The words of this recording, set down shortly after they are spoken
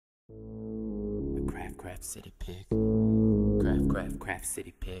Craft city pig. Craft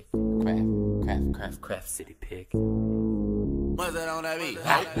city pig. Craft city pig. What's that on that beat?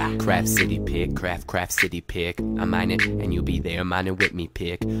 Craft city pig, craft city pig. I mine it and you be there mining with me,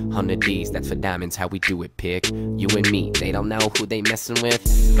 pig. 100 D's, that's for diamonds, how we do it, pig. You and me, they don't know who they messing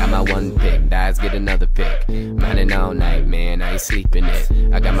with. Got my one pick, dies, get another pick. Mining all night, man, I ain't sleeping it.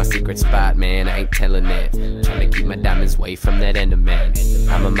 I got my secret spot, man, I ain't telling it. Trying to keep my diamonds away from that enderman.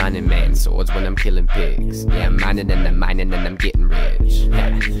 I'm a mining man, swords when I'm killing pigs. Yeah, I'm mining and I'm getting rich.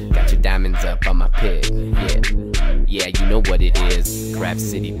 Got your diamonds up on my pig, yeah, you know what it is. Craft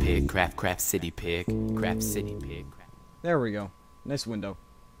city pig, craft city pig, craft city pig. There we go. Nice window.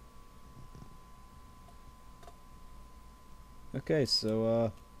 Okay,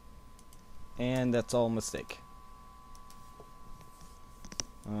 so, and that's all a mistake.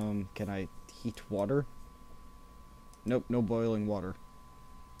 Can I heat water? Nope, no boiling water.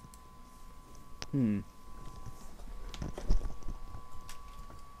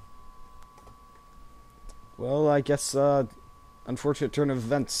 Well, I guess, unfortunate turn of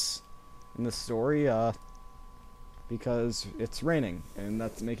events in this story, because it's raining, and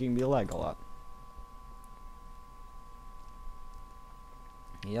that's making me lag a lot.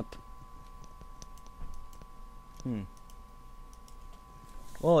 Yep.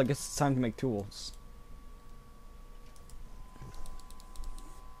 Well, I guess it's time to make tools.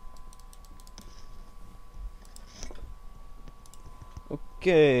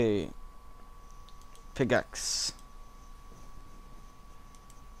 Okay. Pickaxe.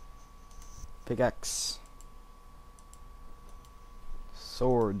 Pickaxe.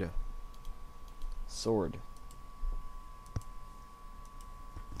 Sword. Sword.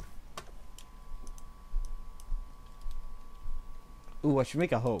 Ooh, I should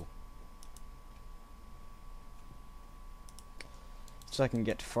make a hoe. So I can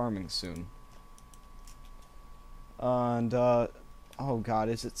get farming soon. And, oh god,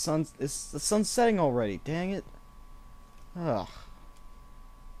 is the sun setting already? Dang it. Ugh.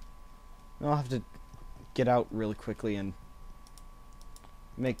 I'll have to get out really quickly and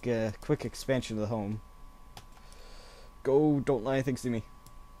make a quick expansion of the home. Go, don't lie things to me.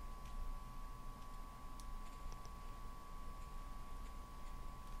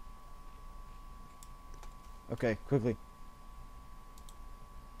 Okay, quickly.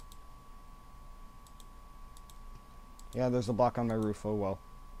 Yeah, there's a block on my roof, oh well.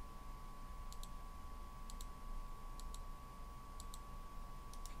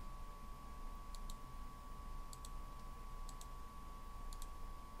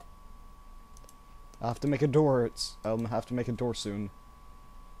 I'll have to make a door, I'll have to make a door soon.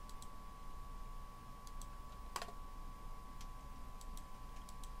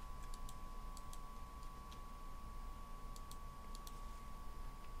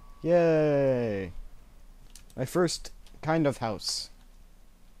 Yay! My first kind of house.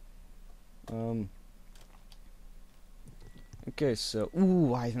 Okay, so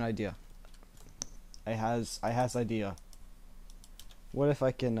ooh, I have an idea. I has idea. What if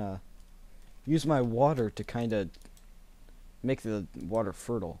I can use my water to kind of make the water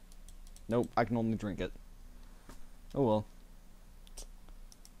fertile? Nope, I can only drink it. Oh well.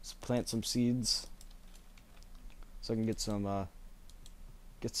 Let's plant some seeds so I can get some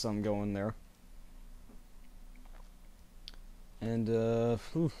going there. And, I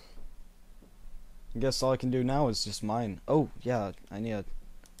guess all I can do now is just mine. Oh, yeah, I need to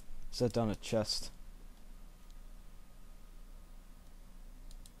set down a chest.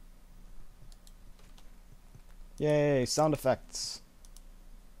 Yay, sound effects.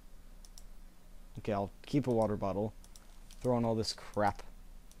 Okay, I'll keep a water bottle. Throw in all this crap.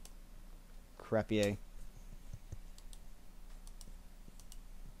 Crappy.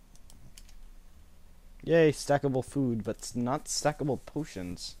 Yay, stackable food, but not stackable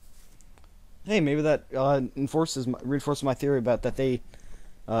potions. Hey, maybe that reinforces my theory about that they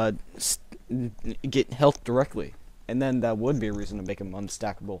get health directly, and then that would be a reason to make them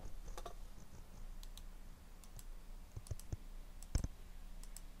unstackable.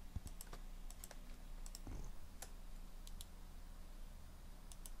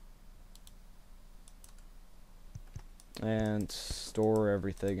 And store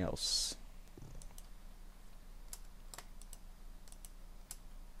everything else.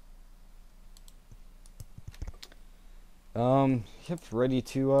 Yep, ready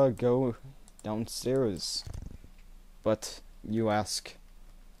to, go downstairs. But you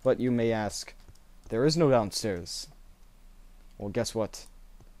may ask, there is no downstairs. Well, guess what?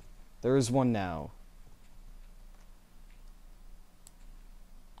 There is one now.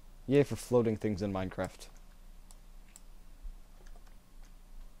 Yay for floating things in Minecraft.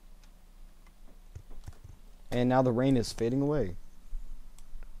 And now the rain is fading away.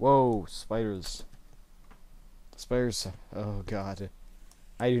 Whoa, spiders. Spiders, oh god.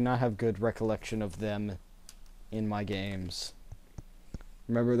 I do not have good recollection of them in my games.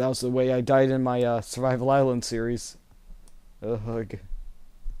 Remember, that was the way I died in my Survival Island series. Ugh.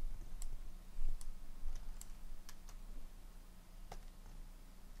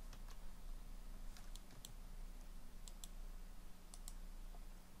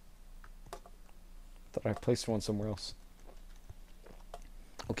 Thought I placed one somewhere else.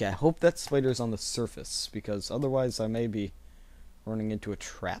 Okay, I hope that spider's on the surface, because otherwise I may be running into a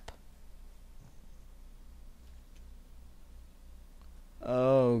trap.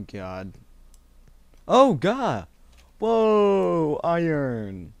 Oh god. Oh god! Whoa!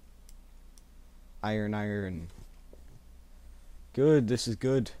 Iron! Iron, iron. Good, this is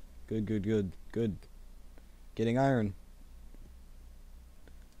good. Good, good, good, good. Getting iron.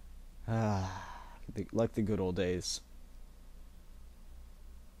 Ah, like the good old days.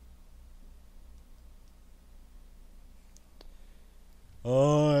 I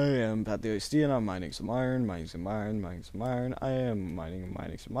am Patt Plays Minecaft, and I'm mining some iron, mining some iron, mining some iron. I am mining and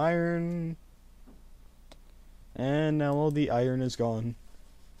mining some iron. And now all the iron is gone.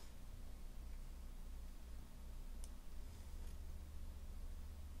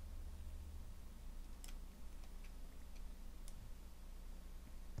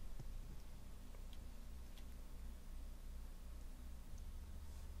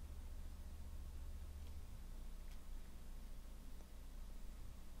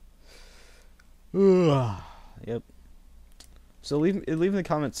 Yep. So leave in the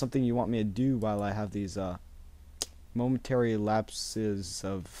comments something you want me to do while I have these momentary lapses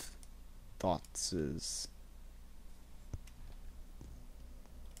of thoughts.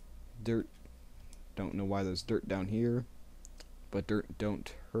 Dirt. Don't know why there's dirt down here, but dirt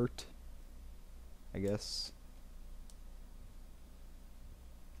don't hurt, I guess.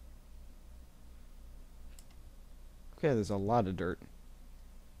 Okay, there's a lot of dirt.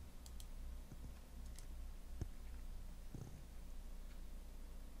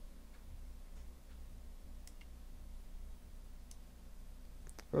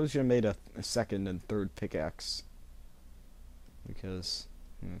 Probably should have made a second and third pickaxe. Because,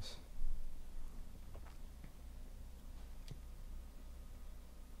 yes.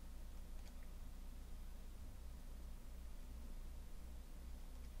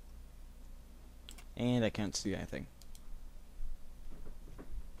 And I can't see anything.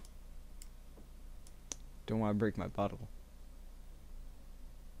 Don't want to break my bottle.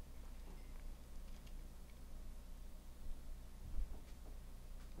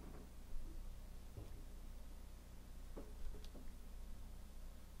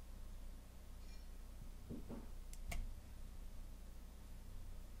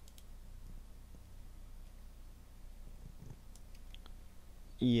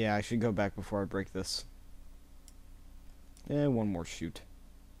 Yeah, I should go back before I break this. And one more shoot.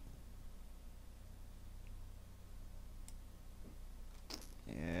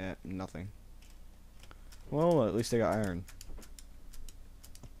 Yeah, nothing. Well, at least I got iron.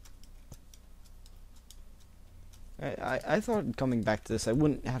 I thought coming back to this, I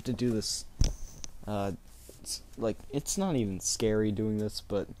wouldn't have to do this. It's not even scary doing this,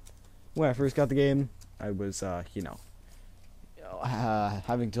 but when I first got the game, I was,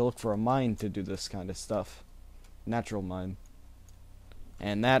 having to look for a mine to do this kind of stuff. Natural mine.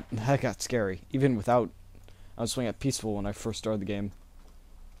 And that got scary. Even without... I was playing at peaceful when I first started the game.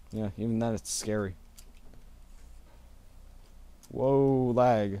 Yeah, even that it's scary. Whoa,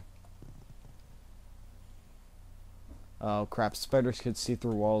 lag. Oh, crap. Spiders could see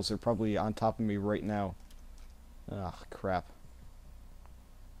through walls. They're probably on top of me right now. Ugh, crap.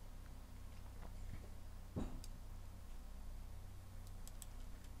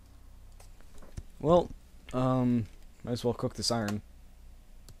 Well, might as well cook this iron.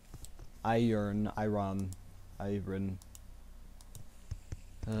 Iron.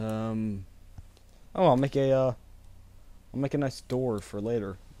 Oh, I'll make a nice door for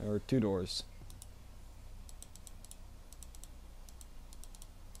later, or 2 doors.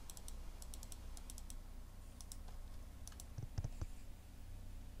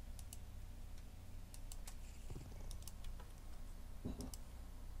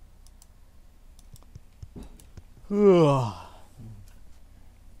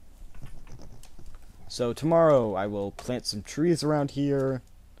 So tomorrow I will plant some trees around here.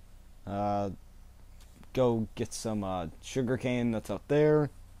 Go get some sugar cane that's out there.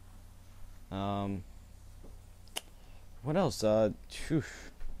 What else? I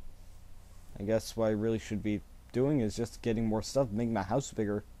guess what I really should be doing is just getting more stuff, making my house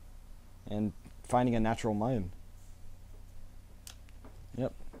bigger, and finding a natural mine.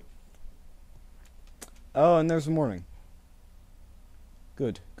 Yep. Oh, and there's morning.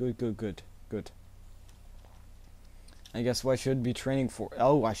 Good. I guess what I should be training for.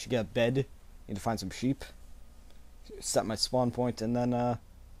 Oh, I should get a bed. Need to find some sheep. Set my spawn point, and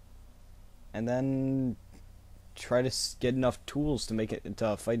then try to get enough tools to make it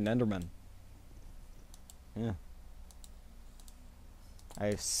to fight an Enderman. Yeah. I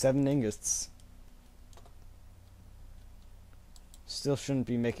have 7 ingots. Still shouldn't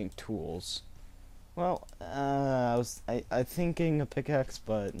be making tools. Well, I thinking a pickaxe,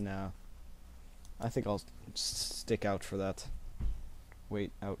 but no. I think I'll stick out for that.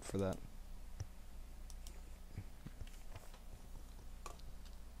 Wait out for that.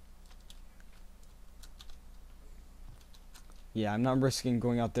 Yeah, I'm not risking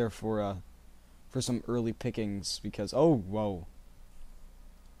going out there for some early pickings because whoa.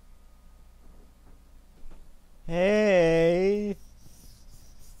 Hey!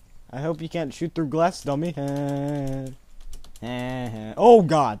 I hope you can't shoot through glass, dummy. Oh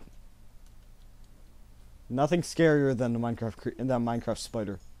God! Nothing scarier than the Minecraft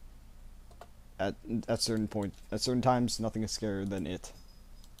spider. At certain times, nothing is scarier than it.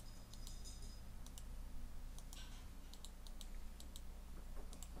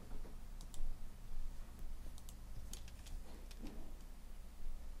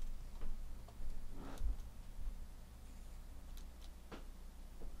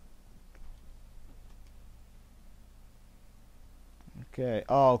 Okay.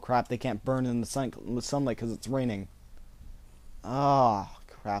 Oh crap! They can't burn in the sunlight because it's raining. Ah,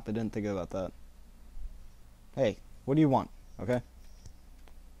 crap! I didn't think about that. Hey, what do you want? Okay.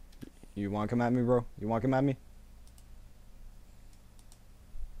 You want to come at me, bro? You want to come at me?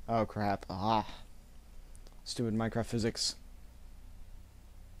 Oh crap! Ah, stupid Minecraft physics.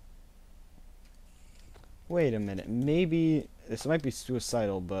 Wait a minute. Maybe this might be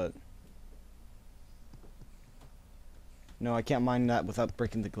suicidal, but. No, I can't mine that without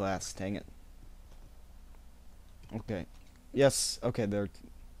breaking the glass. Dang it. Okay. Yes. Okay, there.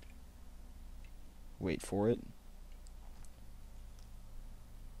 Wait for it.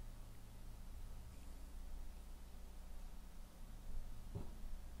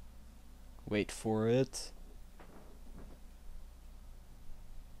 Wait for it.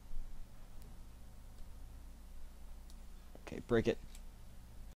 Okay, break it.